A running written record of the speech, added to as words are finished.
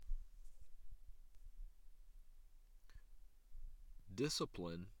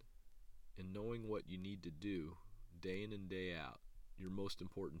discipline and knowing what you need to do day in and day out, your most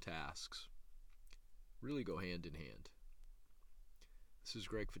important tasks, really go hand in hand. This is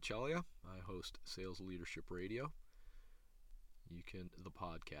Greg Ficelia. I host Sales Leadership Radio. The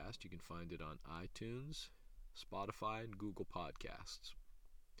podcast, you can find it on iTunes, Spotify, and Google Podcasts.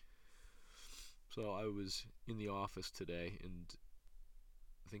 So I was in the office today and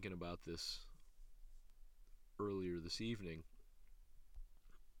thinking about this earlier this evening.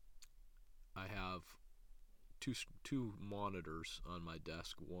 I have two monitors on my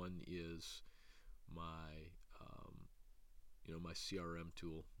desk. One is my my CRM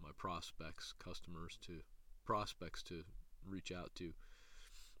tool, my prospects to reach out to,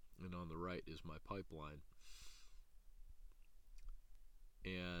 and on the right is my pipeline.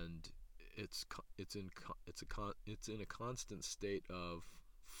 And it's in a constant state of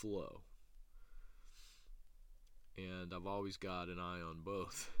flow. And I've always got an eye on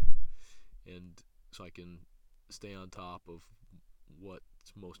both, and so I can stay on top of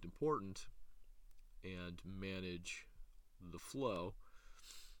what's most important and manage the flow,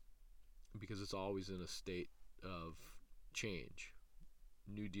 because it's always in a state of change.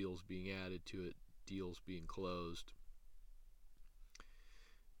 New deals being added to it, deals being closed,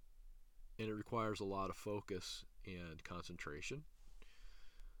 and it requires a lot of focus and concentration.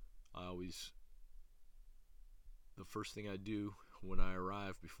 The first thing I do when I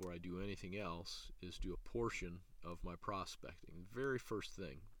arrive, before I do anything else, is do a portion of my prospecting. The very first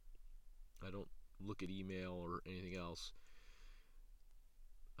thing. I don't look at email or anything else.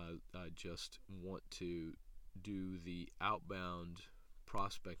 I just want to do the outbound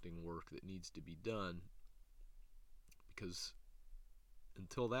prospecting work that needs to be done, because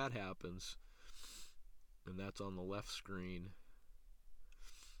until that happens, and that's on the left screen,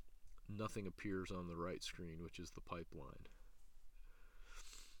 nothing appears on the right screen, which is the pipeline.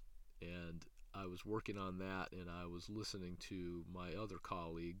 And I was working on that, and I was listening to my other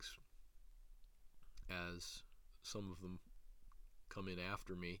colleagues as some of them come in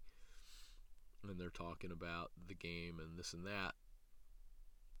after me, and they're talking about the game and this and that,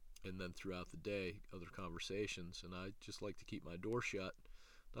 and then throughout the day other conversations. And I just like to keep my door shut,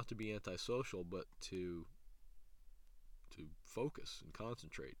 not to be antisocial, but to focus and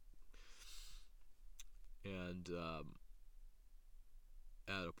concentrate. And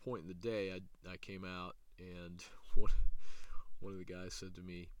at a point in the day, I came out, and one of the guys said to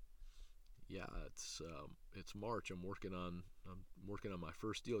me, "Yeah, it's March. I'm working on my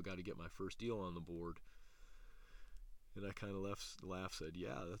first deal. Got to get my first deal on the board." And I kind of laughed, said,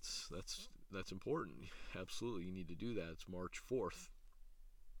 "Yeah, that's important. Absolutely, you need to do that. It's March 4th."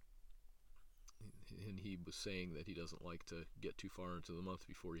 And he was saying that he doesn't like to get too far into the month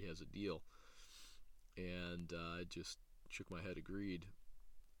before he has a deal. And I just shook my head, agreed.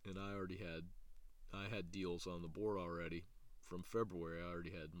 And I had deals on the board already from February. I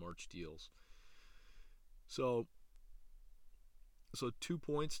already had March deals. So 2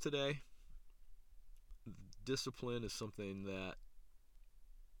 points today. Discipline is something that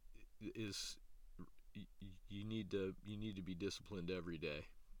is you need to be disciplined every day.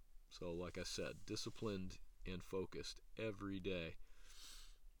 So like I said, disciplined and focused every day.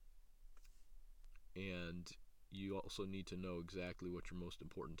 And you also need to know exactly what your most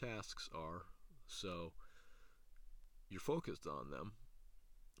important tasks are, so you're focused on them.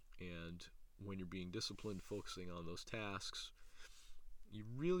 And when you're being disciplined, focusing on those tasks, you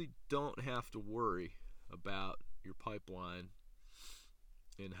really don't have to worry about your pipeline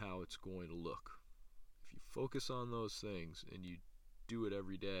and how it's going to look. If you focus on those things and you do it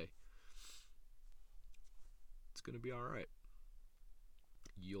every day, it's going to be all right.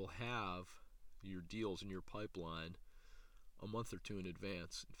 You'll have your deals in your pipeline a month or two in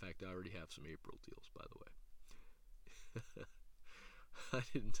advance. In fact, I already have some April deals, by the way. I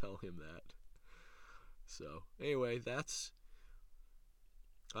didn't tell him that. So anyway,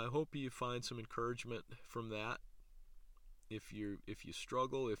 I hope you find some encouragement from that. If you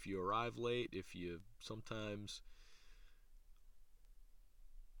struggle, if you arrive late, if you sometimes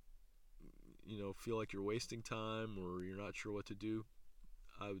feel like you're wasting time or you're not sure what to do,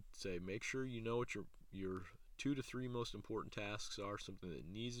 I would say make sure you know what your 2 to 3 most important tasks are, something that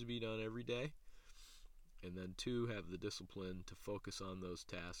needs to be done every day. And then 2, have the discipline to focus on those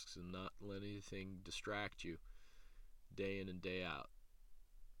tasks and not let anything distract you day in and day out.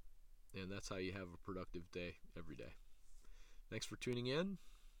 And that's how you have a productive day every day. Thanks for tuning in.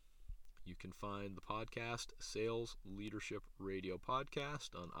 You can find the podcast, Sales Leadership Radio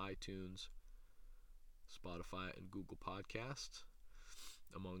Podcast, on iTunes, Spotify, and Google Podcasts,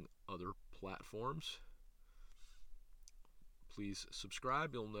 among other platforms. Please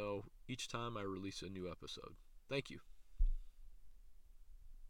subscribe. You'll know each time I release a new episode. Thank you.